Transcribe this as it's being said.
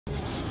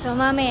So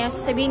mamaya,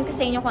 sasabihin ko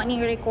sa inyo kung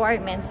anong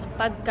requirements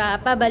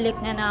pagka pabalik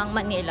na ng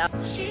Manila.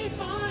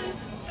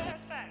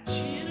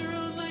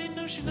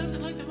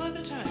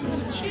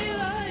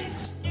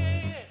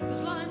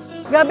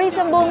 Grabe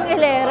sa buong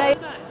hilera.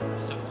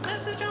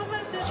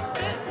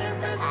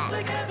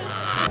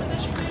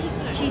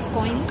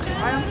 CheeseCoin?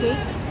 Parang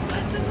cake?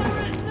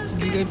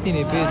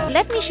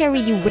 Let me share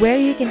with you where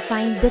you can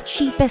find the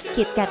cheapest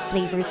KitKat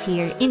flavors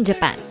here in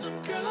Japan.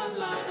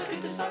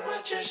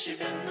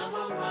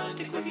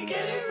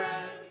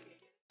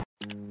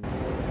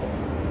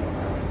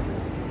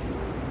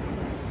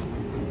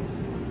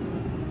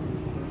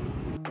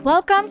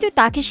 Welcome to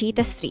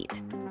Takeshita Street.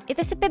 It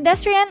is a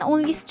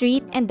pedestrian-only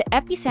street and the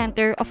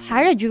epicenter of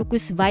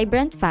Harajuku's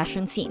vibrant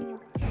fashion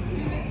scene.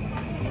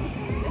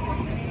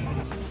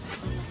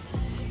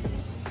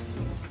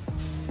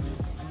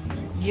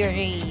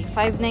 Yuri,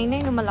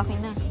 599 na malaki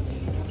na.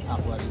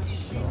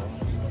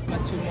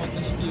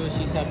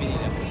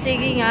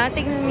 Sige nga,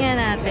 tignan nga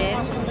natin.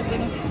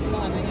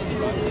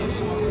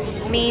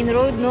 Main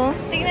road, no?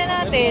 Tignan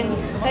natin.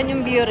 Saan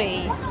yung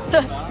Bure?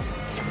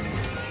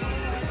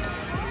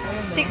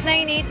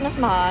 698 mas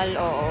mahal,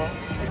 oo.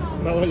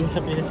 Bawal sa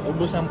Pinas.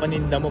 Ubus ang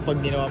paninda mo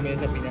pag ginawa mo yan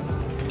sa Pinas.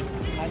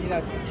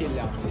 Kanila, chill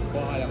lang.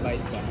 Kung alam,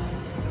 kahit ka.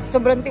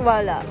 Sobrang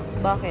tiwala.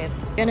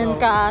 Bakit? Ganun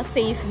ka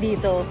safe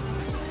dito.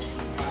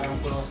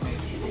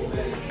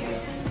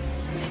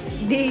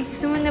 Di,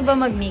 gusto mo na ba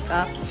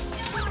mag-makeup?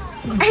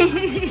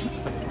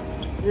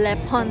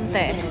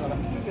 Leponte.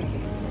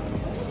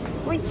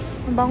 Uy,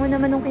 ang bango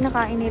naman nung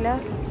kinakain nila.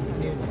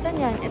 Saan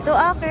yan? Ito,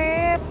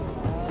 crepe.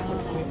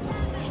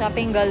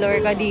 Shopping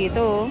galore ka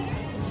dito.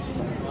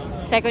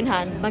 Second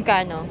hand,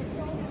 magkano?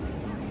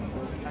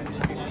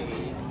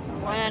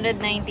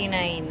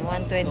 199,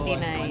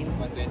 129.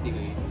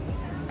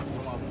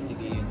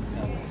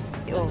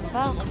 Oh,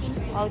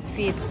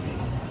 outfit.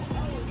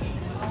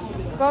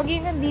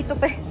 Gagi nga dito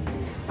pa.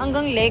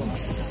 Hanggang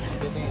legs.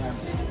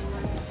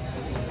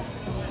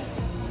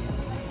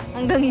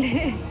 Hanggang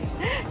legs.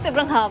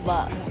 Sobrang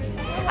haba.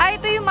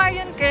 Ito yung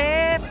Marion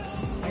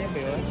crepes. Ayan ba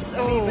yun?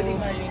 Oh. Iba din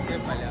Marion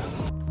crepe pala.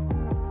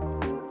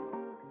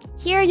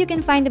 Here you can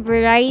find a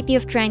variety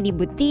of trendy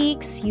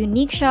boutiques,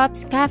 unique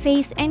shops,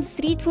 cafes, and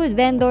street food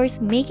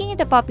vendors, making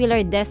it a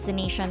popular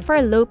destination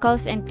for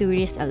locals and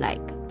tourists alike.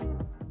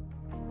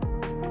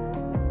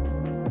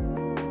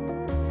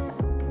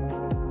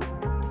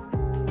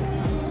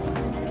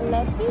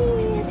 Let's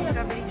eat!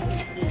 Strawberry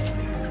cheesecake.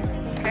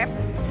 Crepe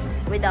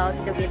without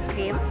the whipped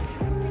cream.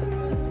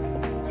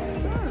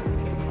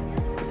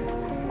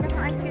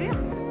 Ice cream.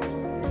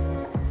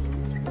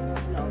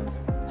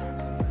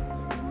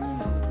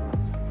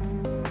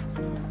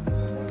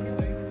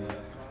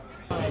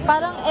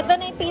 Parang ito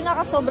na yung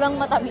pinaka-sobrang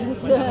matamis.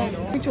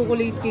 Yung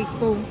chocolate cake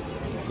ko.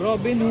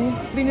 Grabe, no?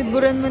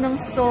 Binidburan mo ng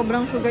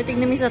sobrang sugar.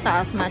 Tignan mo sa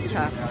taas,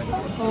 matcha.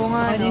 Oo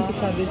nga, no? Sa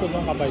kanya 600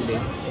 sobrang kapal din.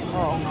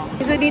 Oo nga.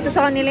 So dito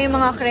sa kanila yung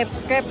mga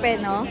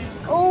crepe, no?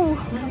 Oh!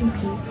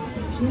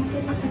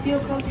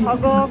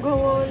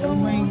 Agagawa lang. Oh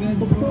my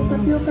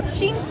God.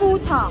 Shingfu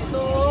tang.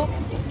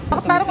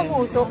 Bakit parang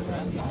umusok?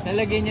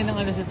 Nalagyan niya ng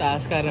ano sa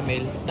taas,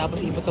 caramel.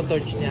 Tapos ipot ang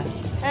torch niya.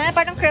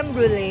 Parang creme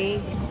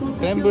brulee.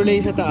 Creme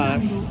brulee sa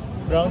taas.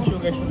 Brown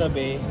sugar sa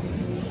tabi.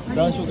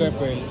 Brown sugar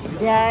pearl.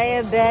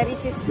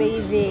 Diabetes is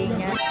waving.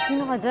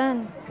 Sino ka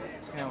dyan?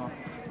 Sino mo?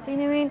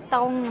 Tingnan mo yung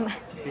takong naman.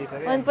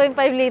 1.5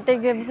 liter.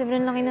 Grabe,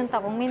 sobrang laki ng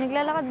takong. May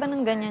naglalakad ba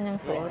ng ganyan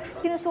yung suot?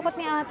 Sinusukat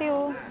ni ate,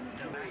 oh.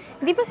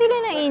 Di pa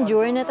sila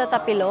na-injure,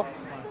 natatapilok?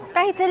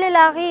 Kahit sa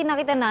lalaki,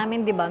 nakita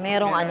namin, di ba?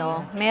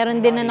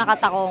 Meron din na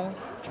nakatakong.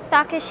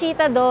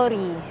 Takeshita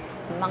Dori.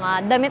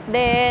 Mga damit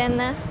din.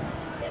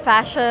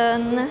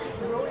 Fashion.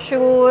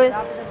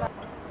 Shoes.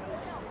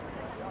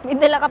 May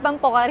dala ka pang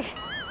pokari.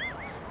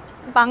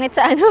 Pangit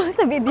sa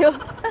sa video.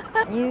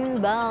 New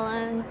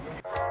Balance.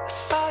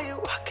 Saw you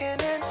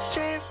walking in the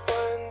street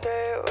one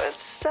day, it was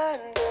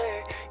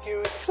Sunday.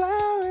 You with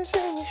flowers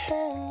in your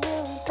hand, you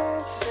were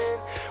dancing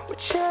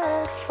with your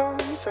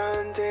headphones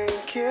on,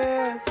 didn't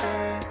care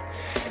that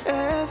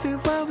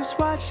everyone was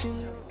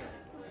watching you.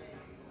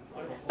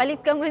 Palit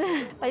ka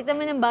muna. Palitan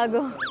mo ng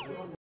bago.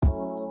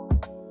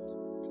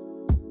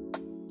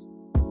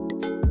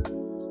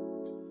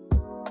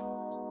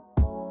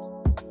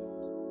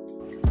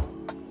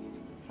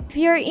 If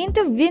you're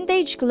into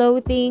vintage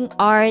clothing,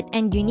 art,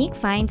 and unique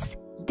finds,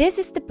 this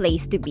is the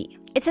place to be.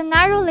 It's a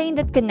narrow lane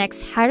that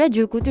connects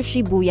Harajuku to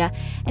Shibuya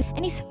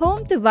and is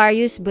home to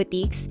various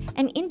boutiques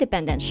and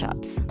independent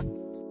shops.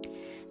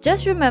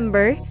 Just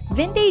remember,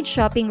 vintage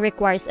shopping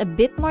requires a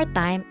bit more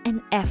time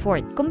and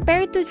effort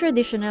compared to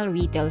traditional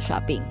retail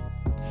shopping.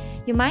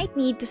 You might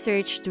need to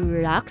search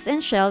through racks and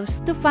shelves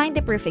to find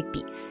the perfect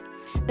piece.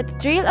 But the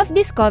thrill of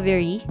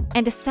discovery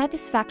and the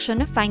satisfaction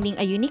of finding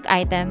a unique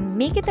item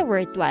make it a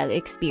worthwhile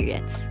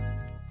experience.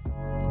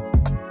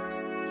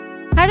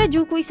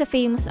 Harajuku is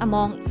famous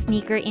among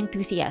sneaker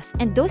enthusiasts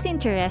and those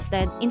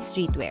interested in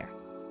streetwear.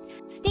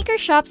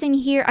 Sneaker shops in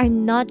here are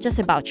not just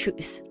about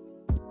shoes.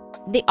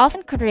 They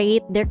often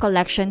create their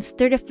collections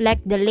to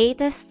reflect the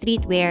latest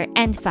streetwear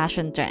and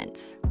fashion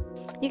trends.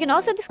 You can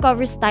also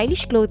discover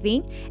stylish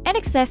clothing and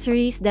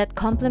accessories that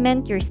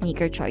complement your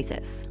sneaker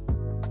choices.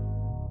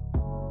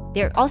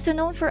 They're also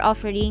known for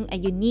offering a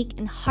unique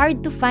and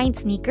hard-to-find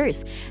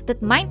sneakers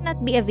that might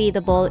not be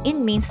available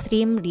in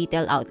mainstream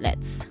retail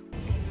outlets.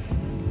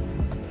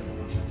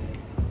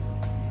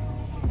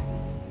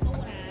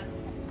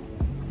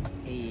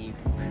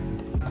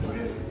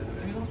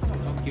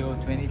 Tokyo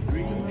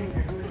 23.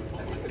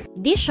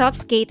 These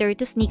shops cater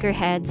to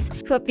sneakerheads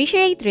who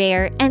appreciate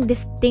rare and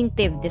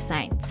distinctive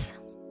designs.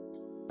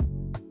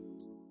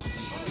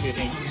 What do you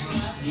think?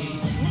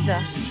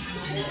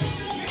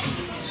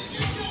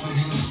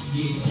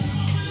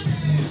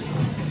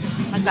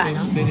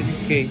 Magkano?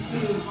 26K.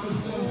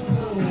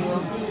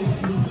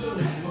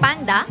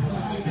 Panda?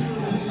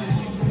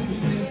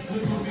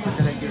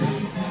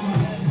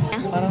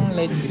 Parang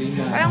light green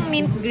na. Parang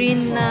mint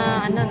green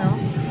na ano, no?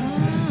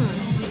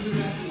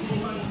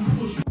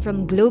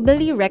 From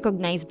globally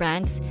recognized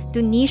brands to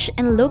niche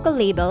and local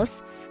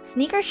labels,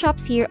 sneaker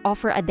shops here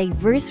offer a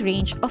diverse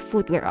range of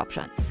footwear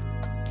options.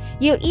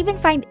 You'll even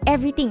find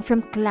everything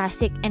from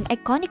classic and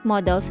iconic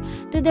models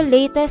to the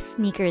latest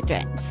sneaker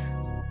trends.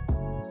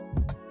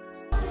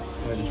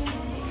 What is it?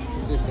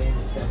 It's the same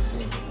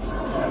thing.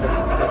 But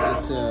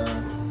it's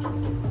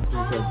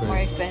resale More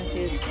price.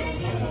 expensive.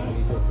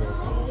 Resale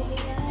price.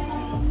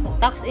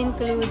 Tax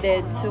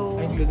included,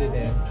 so Included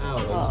na yan.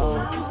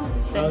 oo.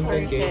 It's 10%.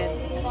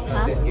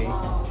 Huh? 10K.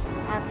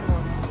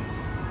 Atmos.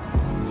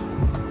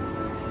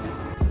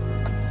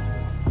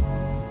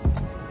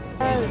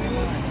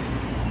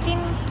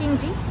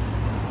 Kinji?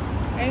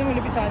 Ayun,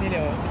 malapit sa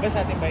kanila, oh. Diba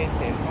sa atin buy and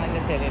sell? Sa kanila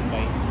sell and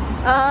buy.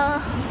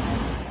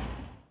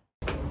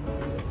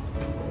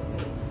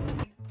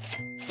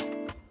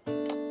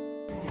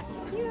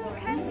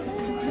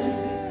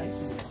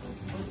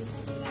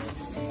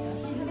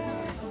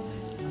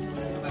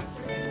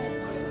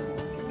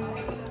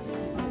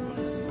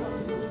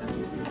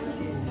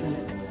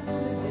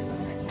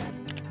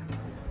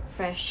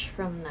 Fresh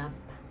from nap.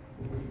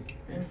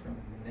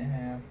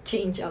 Yeah.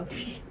 Change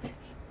outfit.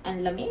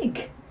 Ang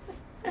lamig.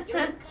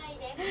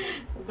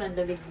 Sobrang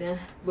lamig na.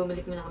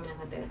 Bumalik muna kami ng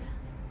hotel.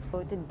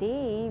 So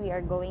today, we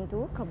are going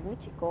to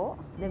Kabuchiko,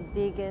 the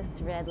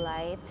biggest red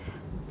light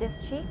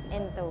district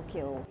in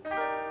Tokyo.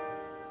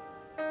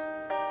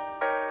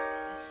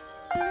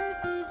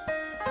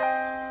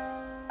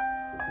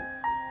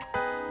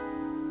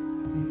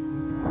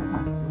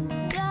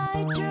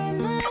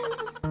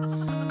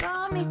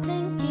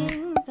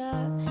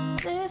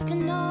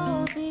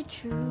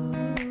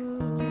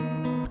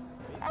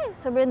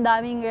 Sobrang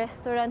daming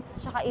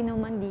restaurants at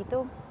inuman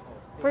dito.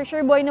 For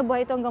sure, buhay na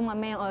buhay ito hanggang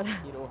mamayang oras.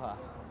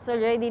 It's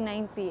already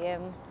 9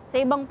 p.m. Sa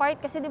ibang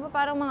part, kasi di ba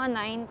parang mga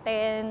 9,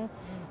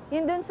 10.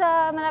 Yun dun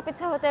sa malapit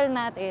sa hotel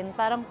natin,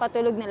 parang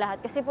patulog na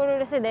lahat. Kasi puro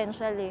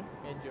residential eh.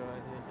 Medyo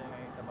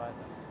ngayon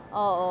TABATA.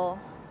 Oo.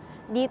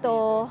 Dito,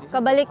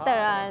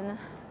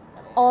 kabaliktaran.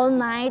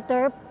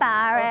 All-nighter,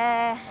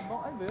 pare. Ano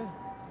ba yun?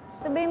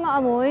 Ito ba yung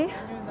maamoy?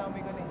 Ano yung dami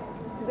ko na eh?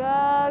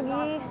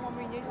 Gagi.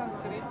 Amoy niya isang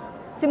street.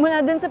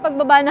 Simula dun sa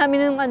pagbaba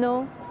namin ng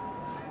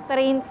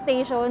train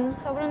station,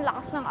 sobrang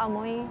lakas ng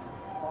amoy.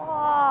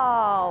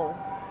 Wow!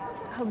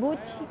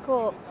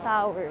 Kabuchiko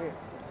Tower.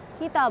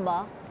 Kita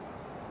ba?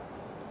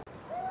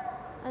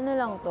 Ano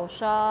lang to?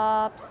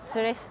 Shops,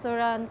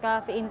 restaurant,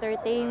 cafe,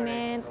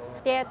 entertainment,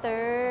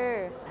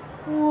 theater.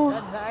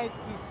 That night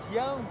is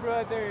young,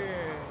 brother.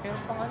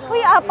 Meron pang ano?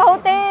 Uy, Apa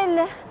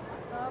Hotel!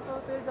 Apa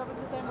Hotel, dapat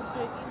na tayo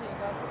mag-check-in eh.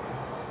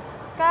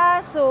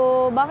 Kaso,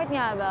 bakit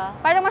nga ba?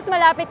 Parang mas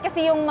malapit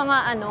kasi yung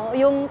mga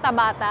yung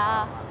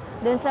TABATA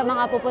dun sa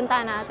mga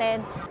pupunta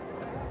natin.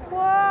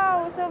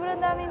 Wow!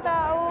 Sobrang daming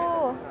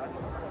tao!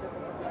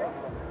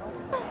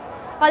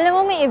 Kala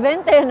mo may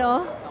event eh,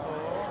 no?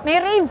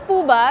 May rave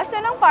po ba?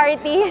 Saan ang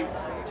party?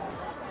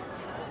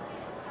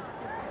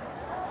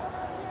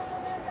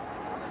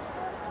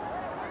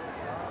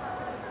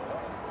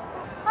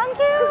 Ang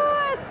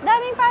cute!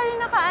 Daming parang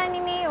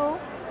naka-anime, oh.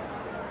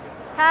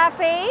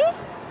 Cafe?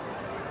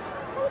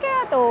 Saan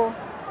kaya to?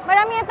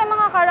 Marami yata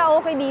mga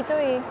karaoke dito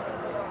eh.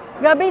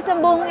 Grabe sa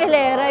buong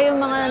hilera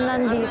yung mga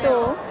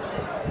nandito.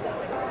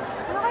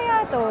 Ano kaya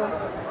to?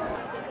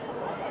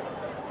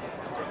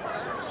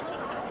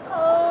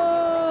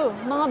 Oh,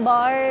 mga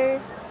bar.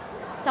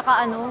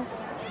 Tsaka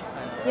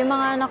yung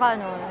mga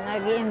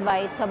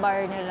nag-i-invite sa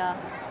bar nila.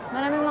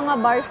 Maraming mga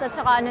bars at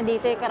tsaka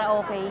dito yung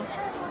karaoke.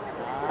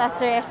 Tas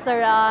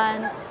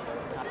restaurant.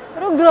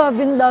 Pero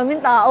grabe, ang daming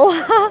tao.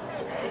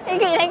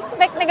 Hindi ko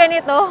na-expect na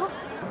ganito.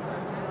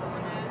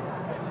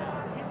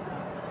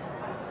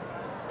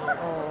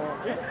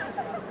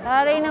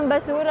 Taray ng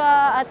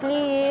basura, at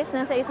least,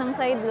 nasa isang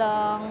side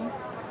lang.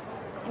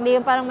 Hindi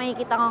yung parang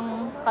makikita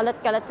kang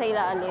kalat-kalat sa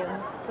ilalim,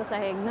 sa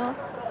sahig, no?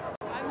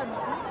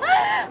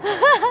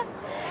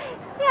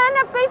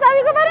 Hanap ko, sabi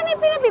ko parang may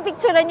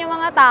pinapipicturan yung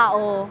mga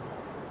tao.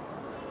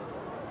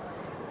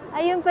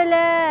 Ayun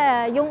pala,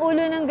 yung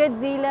ulo ng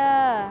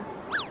Godzilla.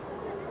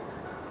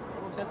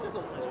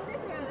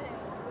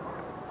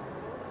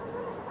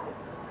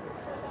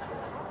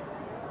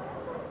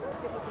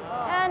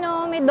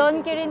 may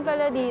donkey rin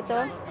pala dito.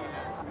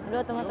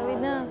 Wala, tumatawid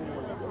na.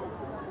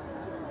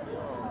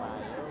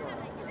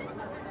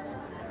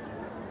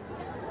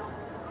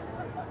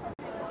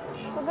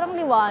 Sobrang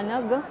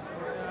liwanag.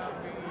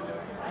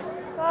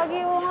 Kagi,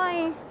 oo nga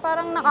eh.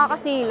 Parang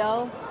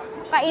nakakasilaw.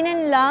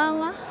 Kainan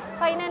lang.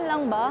 Kainan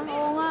lang ba?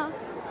 Oo nga.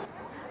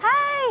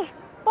 Hi!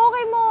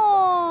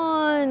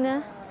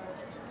 Pokemon!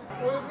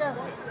 Hulog na.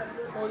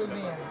 Hulog na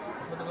yan.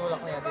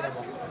 Matutulak na yan. Tira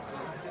mo.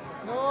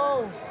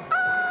 No!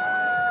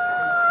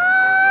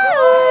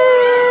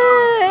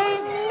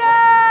 Ay, no!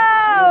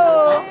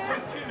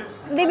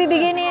 Hindi,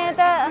 bibigyan na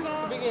yata.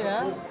 Bigay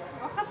na?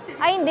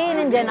 Ay, hindi.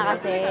 Nandyan na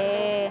kasi.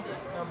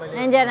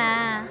 Nandyan na.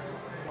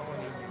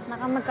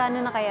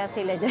 Nakamagkano na kaya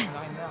sila dyan?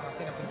 Laki na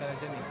kasi napunta na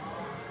dyan eh.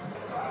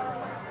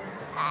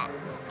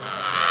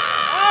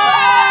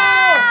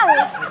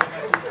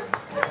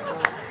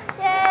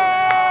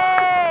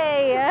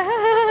 Yay!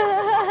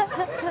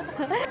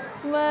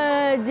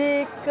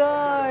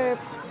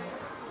 Magikarp!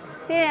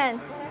 Sino yan?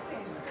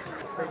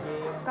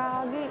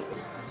 Kagi.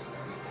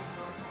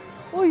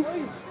 Uy!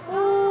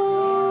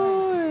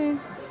 Uy!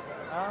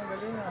 Ah,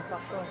 galing na.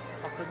 Sakto.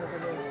 Sakto na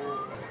tuloy.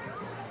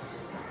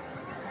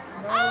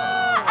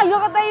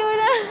 Ayoko tayo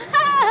na!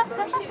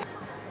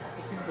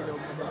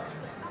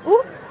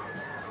 Oops!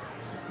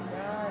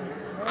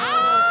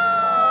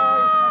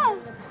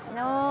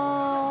 No!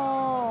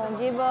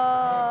 Give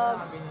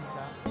up!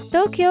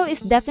 Tokyo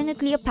is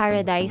definitely a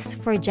paradise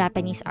for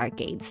Japanese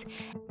arcades,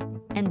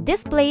 and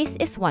this place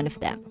is one of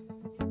them.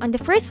 On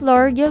the first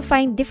floor, you'll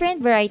find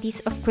different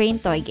varieties of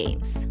crane toy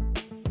games.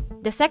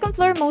 The second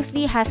floor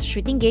mostly has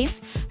shooting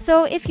games,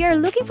 so if you're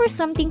looking for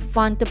something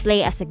fun to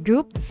play as a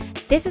group,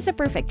 this is a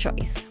perfect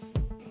choice.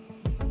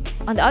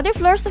 On the other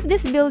floors of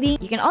this building,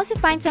 you can also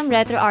find some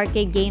retro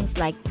arcade games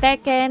like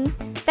Tekken,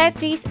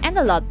 Tetris, and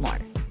a lot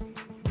more.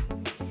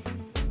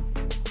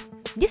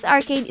 This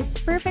arcade is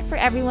perfect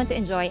for everyone to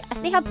enjoy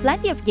as they have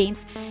plenty of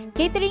games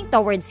catering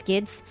towards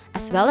kids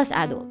as well as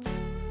adults.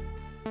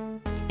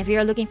 If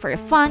you're looking for a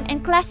fun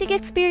and classic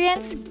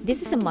experience,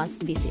 this is a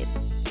must visit.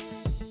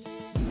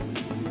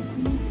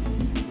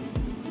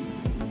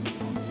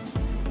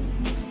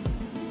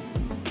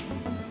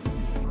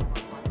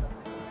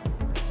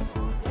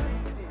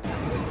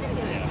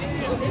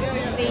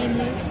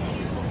 Famous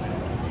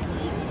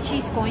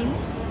CheeseCoin.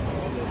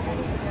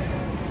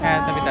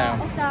 Kaya tabi tayo.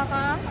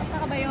 Osaka?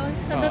 Osaka ba yun?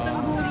 Sa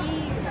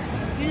Dotonbori.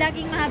 Yung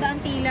laging mahaba ang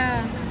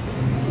pila.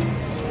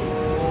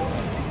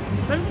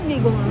 Parang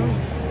hindi gumano.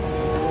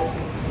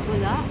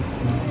 Wala.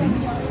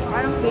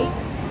 Parang fake.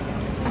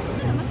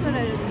 Mas wala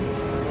rin.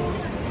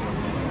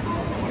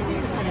 Kasi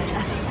masala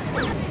siya.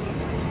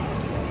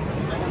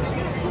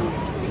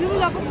 Hindi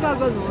wala pang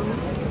gaganon.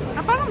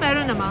 Parang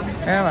meron naman.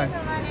 Kaya man.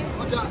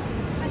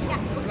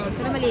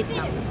 Pero maliit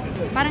lang.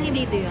 Parang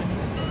hindi ito yun.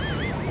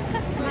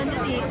 Ganda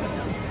dito.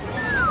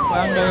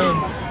 Parang gayon.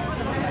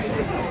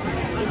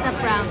 It's a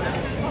prank.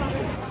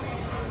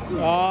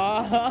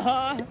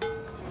 Ah!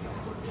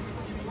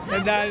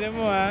 Nadala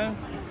mo ha.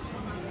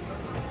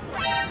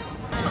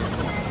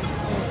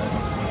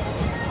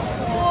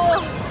 Oh.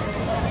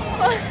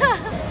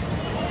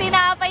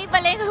 Tinapay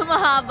pala yung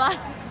humahaba.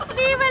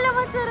 Hindi pala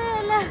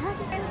mozzarella.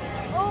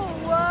 Oh,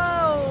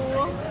 wow!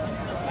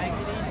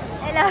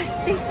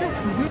 Elastic.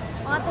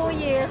 Mga 2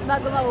 years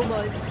bago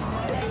maubos.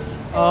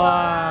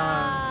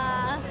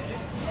 Ah!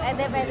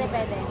 Pwede, pwede,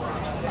 pwede.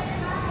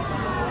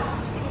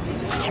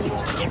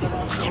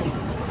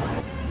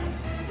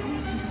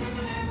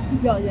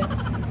 Yole.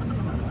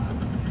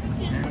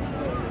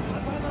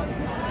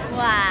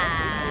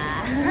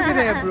 Wow! Hindi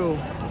kaya bro.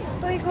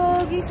 Uy,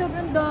 Gogi,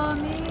 sobrang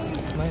dami.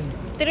 Man,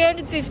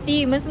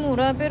 350, mas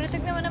mura. Pero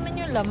tignan mo naman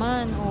yung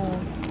laman. Oh.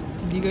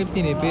 hindi kayo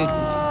tinipid.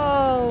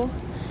 Wow!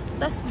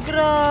 Tas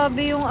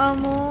grabe yung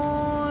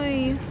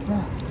amoy.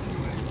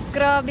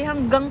 Grabe,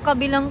 hanggang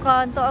kabilang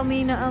kanto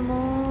amoy na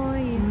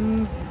amoy.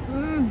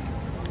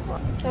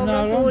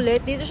 Sobrang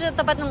sulit. Dito siya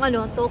tapat ng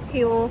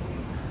Tokyo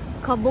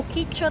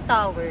Kabukicho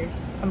Tower.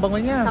 Ang bango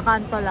niya. Sa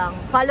kanto lang.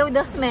 Follow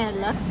the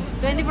smell.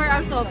 24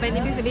 hours open.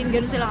 Ibig sabihin,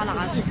 ganun sila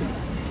kalakas.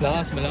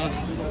 Lakas, malakas.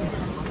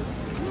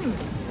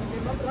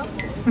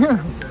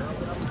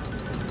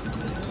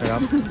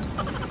 Sarap.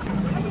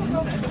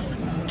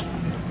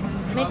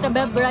 May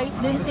kabeb rice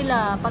din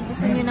sila. Pag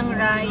gusto nyo ng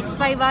rice,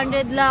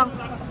 500 lang.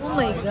 Oh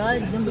my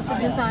God,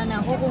 nabusog na sana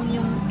ako kung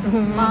yung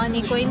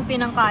money coin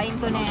pinangkain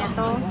ko na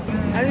ito.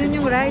 Ayun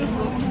yung rice,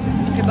 oh.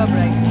 Kebab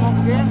rice.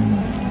 Okay.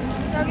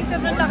 Lagi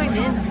sobrang laki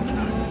din.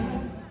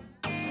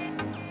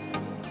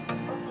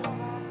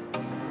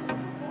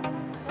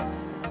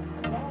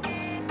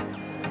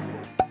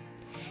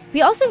 We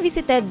also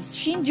visited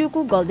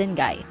Shinjuku Golden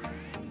Gai,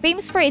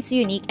 famous for its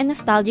unique and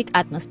nostalgic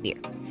atmosphere.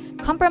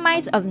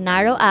 Comprised of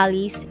narrow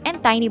alleys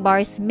and tiny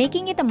bars,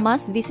 making it a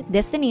must-visit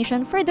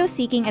destination for those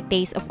seeking a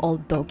taste of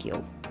old Tokyo.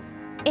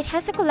 It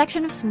has a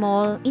collection of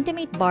small,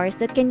 intimate bars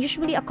that can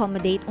usually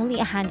accommodate only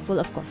a handful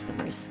of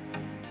customers.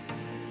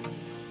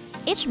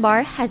 Each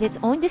bar has its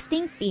own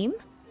distinct theme,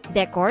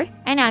 decor,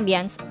 and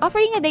ambience,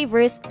 offering a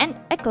diverse and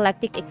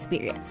eclectic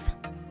experience.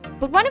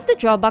 But one of the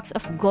drawbacks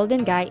of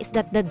Golden Gai is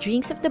that the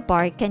drinks of the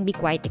bar can be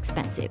quite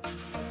expensive.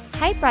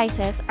 High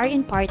prices are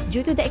in part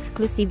due to the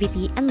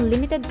exclusivity and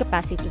limited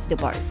capacity of the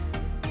bars.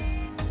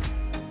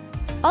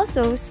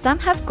 Also,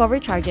 some have cover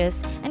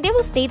charges and they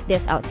will state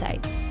this outside.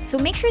 So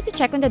make sure to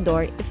check on the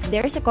door if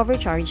there's a cover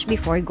charge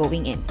before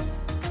going in.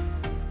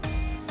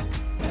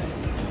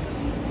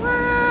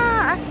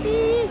 Wow!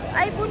 Astig!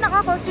 Ay po,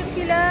 naka-costume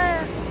sila.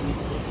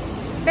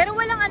 Pero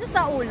walang ano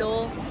sa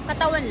ulo.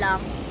 Katawan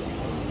lang.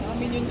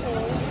 Minion show.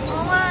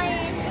 Oo nga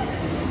eh.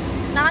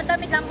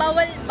 Nakadamit lang.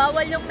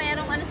 Bawal yung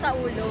merong ano sa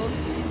ulo.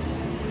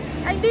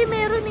 Ay, hindi.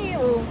 Meron eh.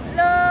 Oh.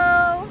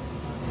 Hello!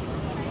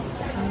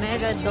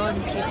 Mega Don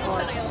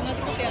Quixote.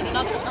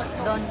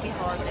 Don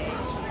Quixote.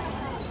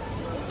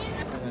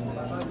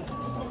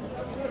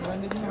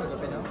 Maganda din yung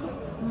magabi na.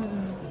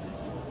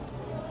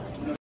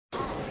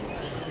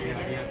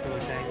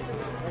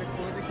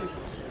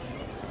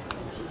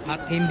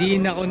 At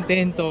hindi na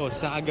kontento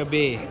sa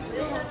kagabi.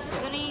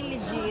 Ito na yung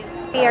legit.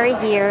 We are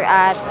here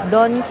at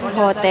Don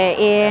Quixote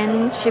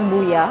in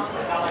Shibuya.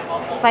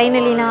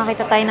 Finally,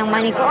 nakakita tayo ng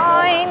money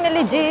coin na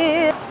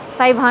legit.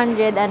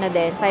 500 ano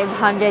din,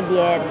 500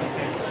 yen.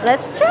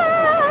 Let's try!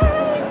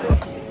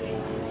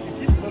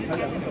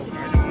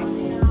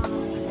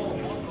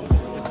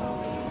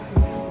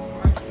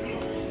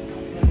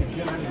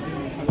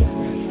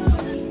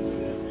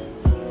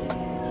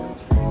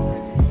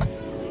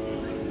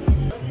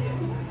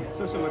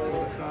 So much on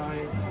the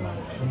side.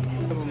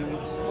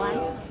 One?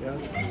 Yes.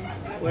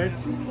 Where?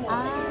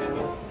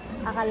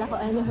 Akala ko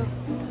ano.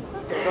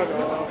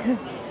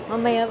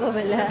 Mamaya pa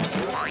pala.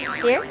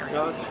 Here?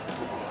 Yes.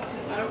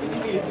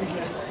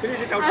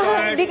 Finish it Ah,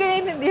 outside. hindi ko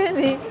naiintindihan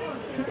eh.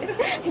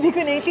 Hindi ko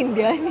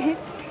naiintindihan eh.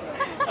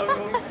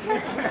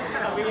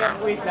 Sabi niya,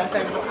 wait, last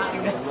time mo akin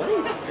na.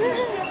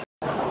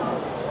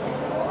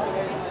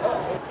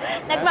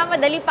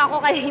 Nagmamadali pa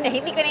ako kanina,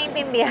 hindi ko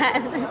naiintindihan.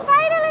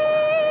 Finally!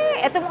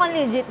 Ito mukhang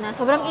legit na.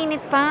 Sobrang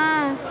init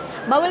pa.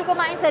 Bawal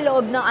kumain sa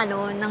loob ng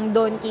ng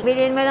Donki.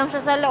 Bilhin mo lang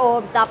siya sa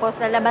loob, tapos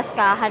lalabas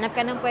ka, hanap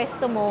ka ng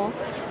pwesto mo.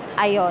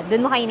 Ayun,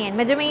 dun mo kainin.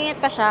 Medyo mainit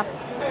pa siya.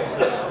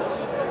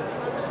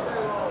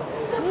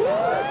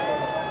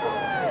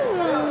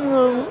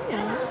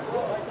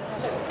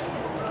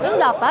 Yung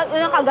dapat,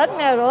 unang kagat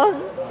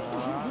meron.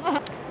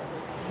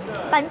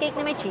 Pancake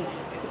na may cheese.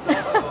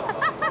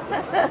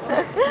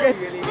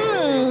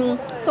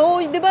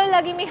 So, di ba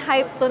lagi may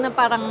hype to na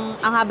parang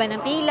ang haba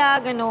ng pila,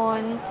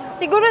 ganun.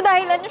 Siguro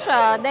dahil ano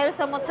siya, dahil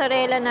sa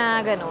mozzarella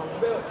na ganun,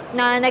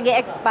 na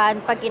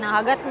nag-e-expand pag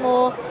kinakagat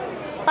mo.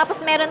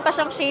 Tapos meron pa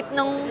siyang shape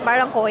ng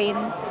parang coin.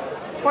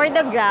 For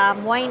the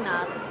gram, why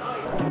not?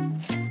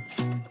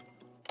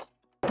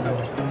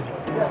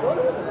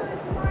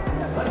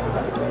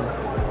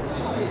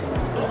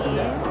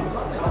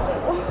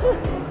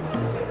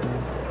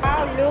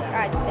 Wow, look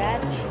at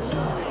that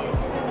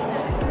cheese.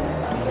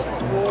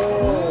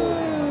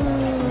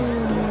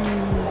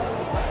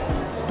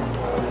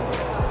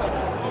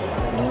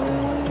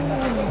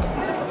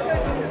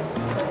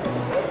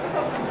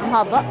 Ang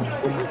haba.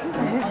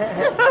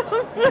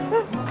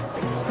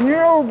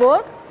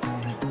 Nirobo.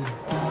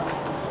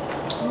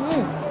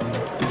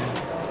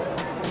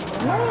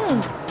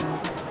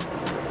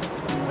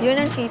 Yun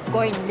ang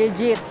CheeseCoin,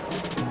 legit.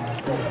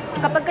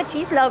 Kapag ka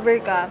cheese lover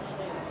ka,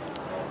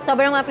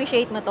 sobrang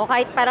ma-appreciate mo to,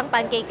 kahit parang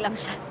pancake lang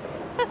siya.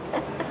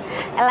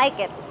 I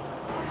like it.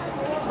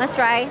 Must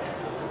try.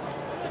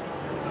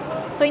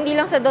 So, hindi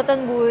lang sa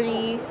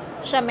Dotonbori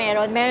siya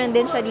meron. Meron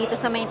din siya dito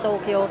sa may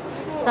Tokyo,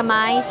 sa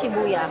may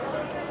Shibuya.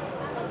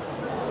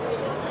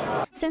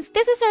 Since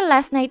this is our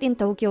last night in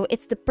Tokyo,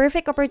 it's the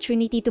perfect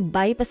opportunity to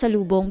buy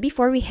pasalubong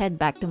before we head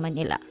back to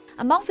Manila.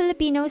 Among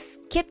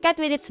Filipinos, KitKat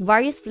with its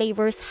various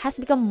flavors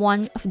has become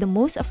one of the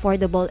most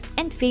affordable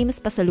and famous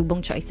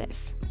pasalubong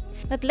choices.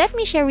 But let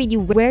me share with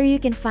you where you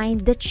can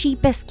find the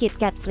cheapest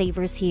KitKat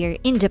flavors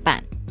here in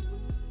Japan.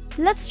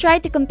 Let's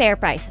try to compare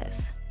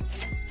prices.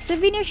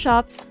 Souvenir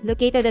shops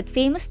located at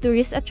famous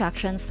tourist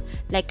attractions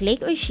like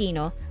Lake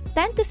Oishino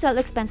tend to sell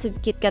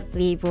expensive KitKat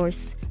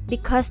flavors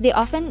because they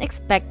often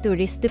expect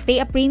tourists to pay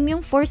a premium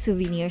for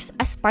souvenirs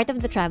as part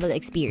of the travel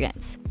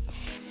experience.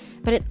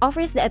 But it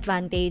offers the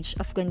advantage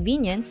of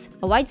convenience,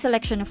 a wide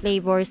selection of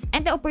flavors,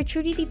 and the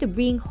opportunity to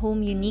bring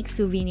home unique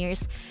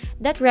souvenirs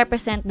that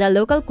represent the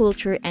local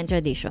culture and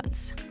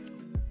traditions.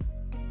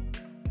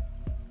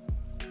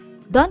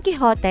 Don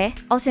Quixote,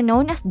 also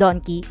known as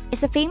Donki,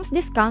 is a famous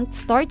discount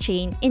store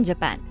chain in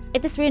Japan.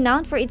 It is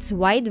renowned for its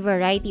wide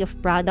variety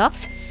of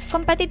products,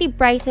 competitive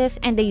prices,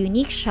 and the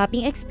unique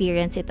shopping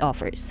experience it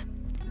offers.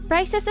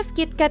 Prices of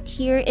KitKat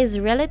here is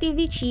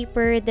relatively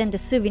cheaper than the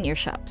souvenir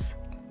shops.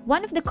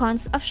 One of the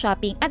cons of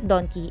shopping at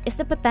Donki is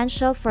the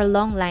potential for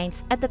long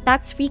lines at the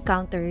tax-free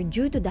counter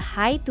due to the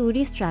high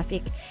tourist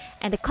traffic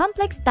and the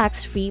complex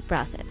tax-free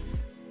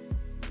process.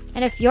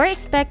 And if you're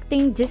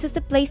expecting this is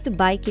the place to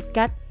buy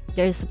KitKat,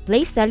 there's a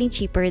place selling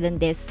cheaper than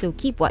this, so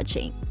keep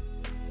watching.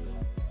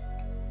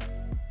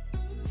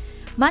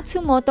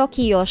 Matsumoto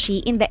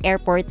Kiyoshi in the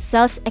airport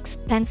sells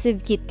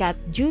expensive KitKat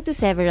due to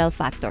several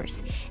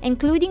factors,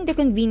 including the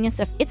convenience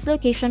of its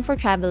location for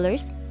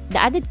travelers, the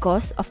added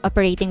cost of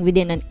operating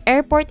within an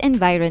airport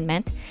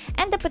environment,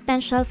 and the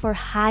potential for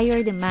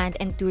higher demand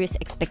and tourist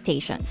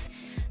expectations.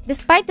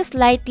 Despite the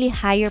slightly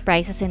higher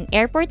prices in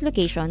airport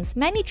locations,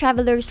 many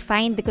travelers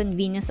find the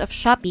convenience of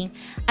shopping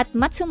at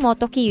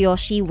Matsumoto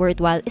Kiyoshi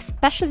worthwhile,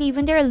 especially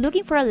when they're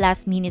looking for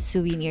last-minute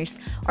souvenirs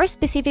or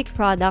specific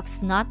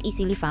products not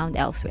easily found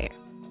elsewhere.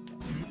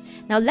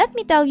 Now let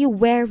me tell you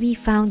where we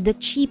found the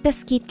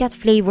cheapest KitKat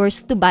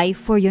flavors to buy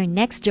for your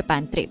next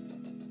Japan trip.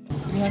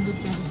 300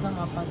 pesos lang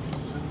apat.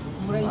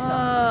 Mura isa.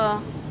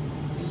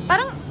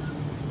 Parang,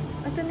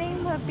 ito na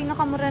yung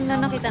pinakamura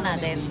na nakita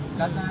natin.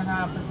 Lahat na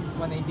nakakapat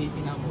 198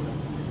 pinamura.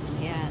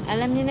 Yan.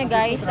 Alam niyo na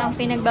guys, ang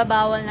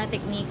pinagbabawal na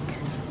technique.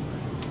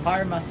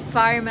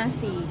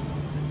 Pharmacy.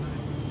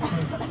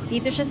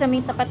 Dito siya sa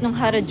may tapat ng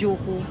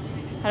Harajuku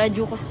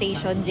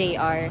Station,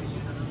 JR.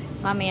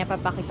 Mamaya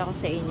papakita ko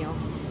sa inyo.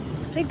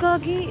 Ay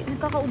gagi,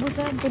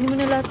 nagkakaubusan. Kunin mo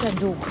na lahat na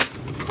joke.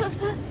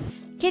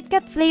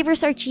 KitKat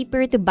flavors are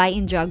cheaper to buy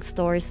in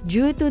drugstores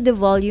due to the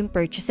volume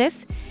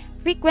purchases,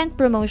 frequent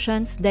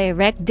promotions,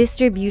 direct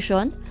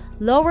distribution,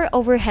 lower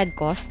overhead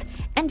cost,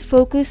 and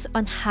focus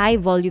on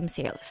high-volume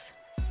sales.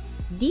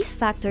 These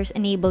factors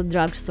enable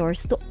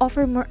drugstores to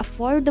offer more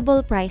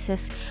affordable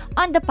prices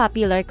on the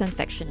popular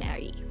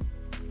confectionery.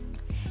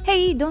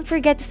 Hey, don't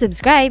forget to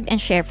subscribe and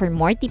share for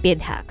more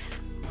tipid hacks.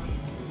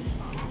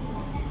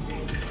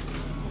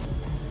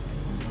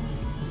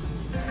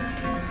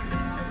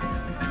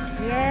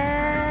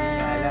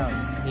 Yes!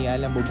 Hindi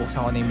alam,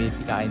 bubuksan ko na yung milk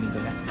tea, kainin ko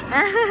na.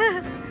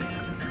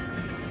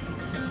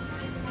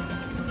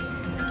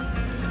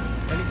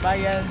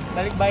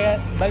 Balik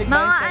bayan.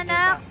 Mga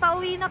anak,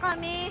 pauwi na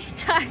kami.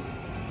 Char!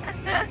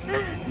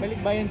 Balik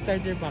bayan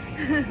starter pack.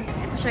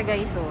 Ito siya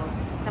guys, oh.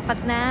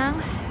 Tapat ng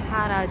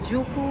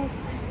Harajuku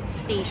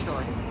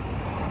Station.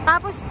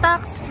 Tapos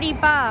tax free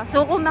pa.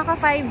 So kung maka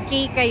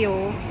 5K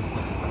kayo,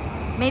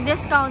 may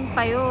discount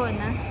pa yun.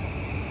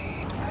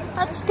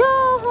 Let's go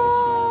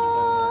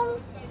home!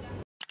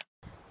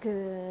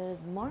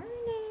 Good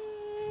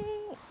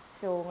morning!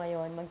 So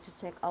ngayon,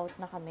 mag-check out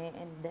na kami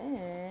and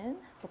then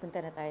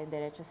pupunta na tayo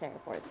diretso sa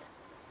airport.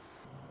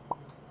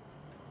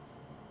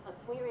 A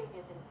clearing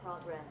is in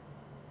progress.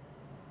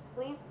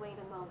 Please wait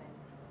a moment.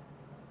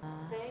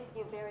 Thank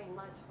you very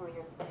much for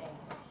your stay.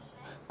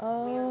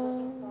 We are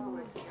looking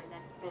forward to your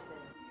next visit.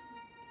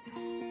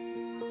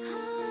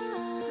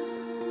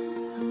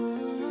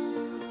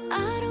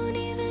 I don't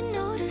even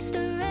notice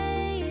the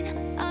rain.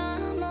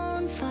 I'm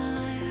on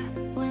fire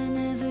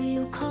whenever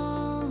you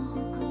call.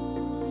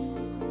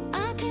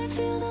 I can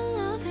feel the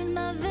love in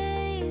my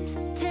veins.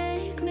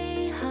 Take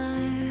me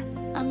higher.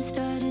 I'm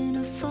starting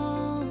to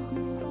fall.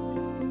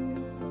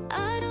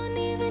 I don't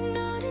even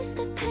notice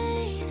the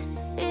pain.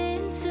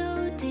 In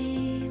so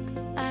deep,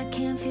 I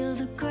can't feel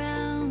the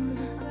ground.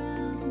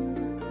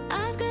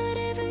 I've got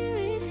every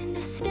reason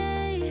to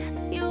stay.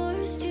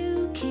 Yours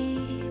to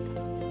keep.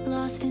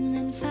 Lost and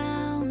then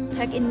found.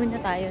 Check-in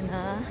muna tayo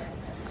na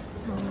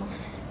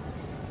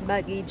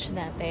baggage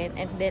natin.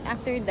 And then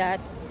after that,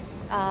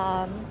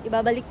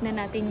 ibabalik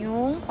na natin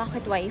yung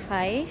pocket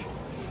wifi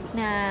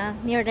na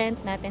ni-rent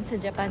natin sa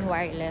Japan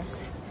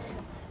Wireless.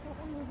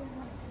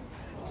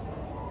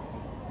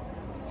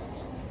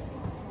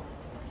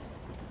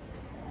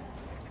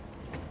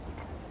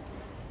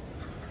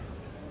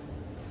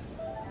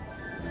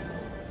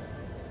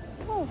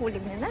 Oh,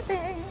 hulig na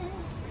natin.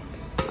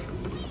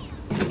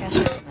 Cash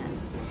naman.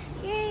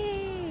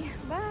 Yay!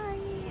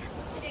 Bye!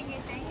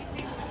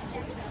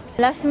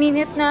 Last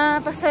minute na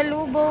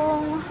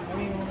pasalubong.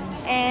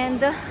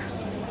 And,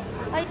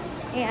 ay,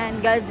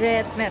 ayan,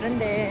 gadget, meron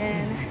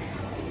din.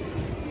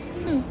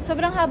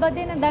 Sobrang haba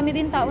din. Ang dami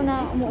din tao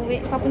na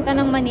umuwi. Papunta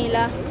ng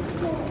Manila.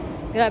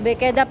 Grabe.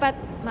 Kaya dapat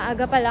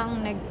maaga pa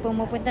lang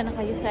pumupunta na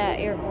kayo sa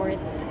airport.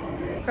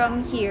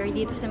 From here,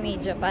 dito sa may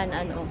Japan,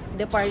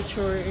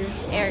 departure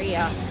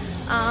area.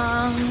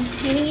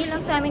 Hiningi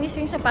lang sa amin is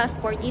yung sa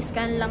passport,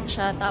 i-scan lang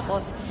siya,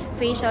 tapos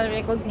facial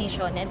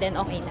recognition, and then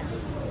okay na.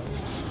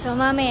 So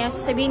mamaya,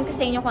 sasabihin ko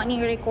sa inyo kung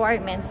anong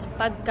requirements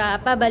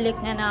pagka pabalik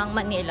na ng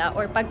Manila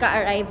or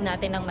pagka-arrive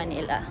natin ng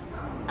Manila.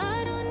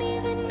 I don't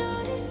even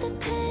notice the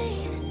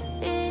pain.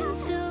 In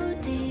so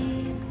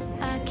deep,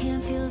 I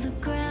can't feel the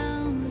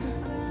ground.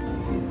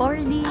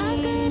 Boarding!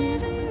 I got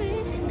every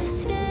reason to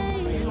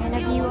stay. See you in a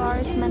few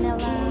hours,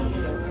 Manila.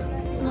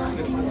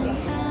 Lost and then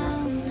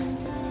found.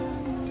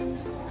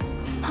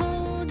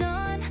 Hold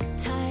on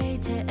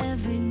tight to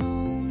every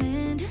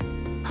moment.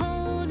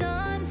 Hold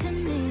on to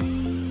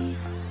me.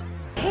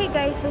 Hey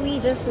guys, so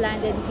we just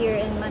landed here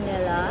in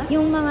Manila.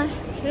 Yung mga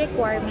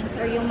requirements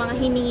or yung mga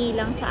hiningi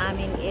lang sa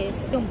amin is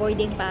yung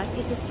boarding pass.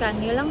 Isi-scan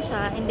nyo lang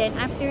siya, and then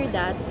after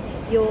that,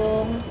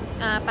 yung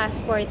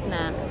passport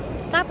na.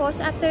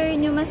 Tapos, after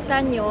nyo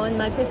ma-scan yun,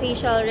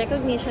 mag-facial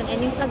recognition, and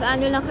yung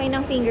sag-ano lang kayo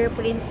ng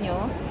fingerprint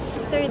nyo.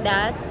 After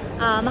that,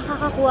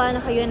 makakakuha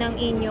na kayo ng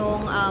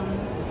inyong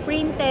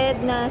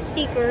printed na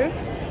sticker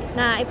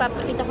na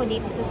ipapakita ko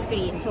dito sa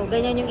screen. So,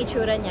 ganyan yung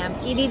itsura niya.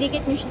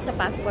 Ididikit nyo siya sa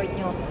passport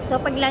nyo. So,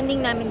 pag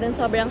landing namin dun,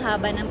 sobrang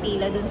haba ng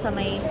pila dun sa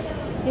may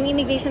yung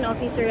immigration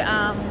officer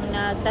ang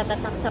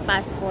nagtatatak sa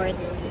passport.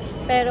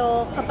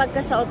 Pero kapag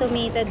ka sa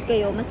automated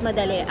kayo, mas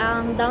madali.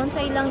 Ang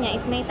downside lang niya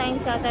is may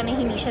times yata na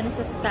hindi siya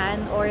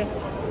nasa-scan or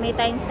may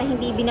times na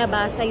hindi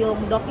binabasa yung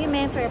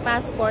documents or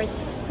passport.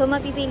 So,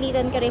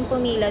 mapipilitan ka rin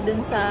pumila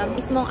dun sa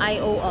mismong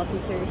IO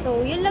officer.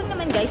 So, yun lang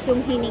naman guys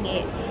yung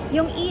hiningi.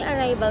 Yung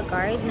e-arrival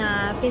card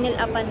na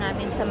pinil-upan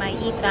namin sa my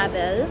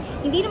e-travel,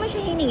 hindi naman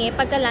siya hiningi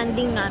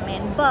pagka-landing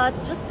namin. But,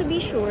 just to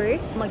be sure,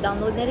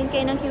 mag-download na rin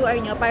kayo ng QR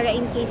nyo para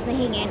in case na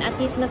hingin, at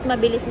least mas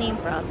mabilis na yung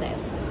process.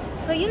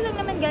 So, yun lang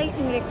naman guys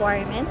yung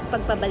requirements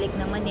pagpabalik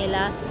ng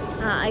Manila.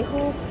 I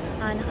hope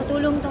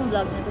nakatulong tong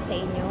vlog na to sa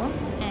inyo.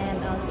 And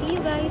I'll see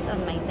you guys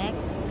on my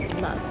next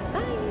vlog.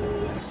 Bye!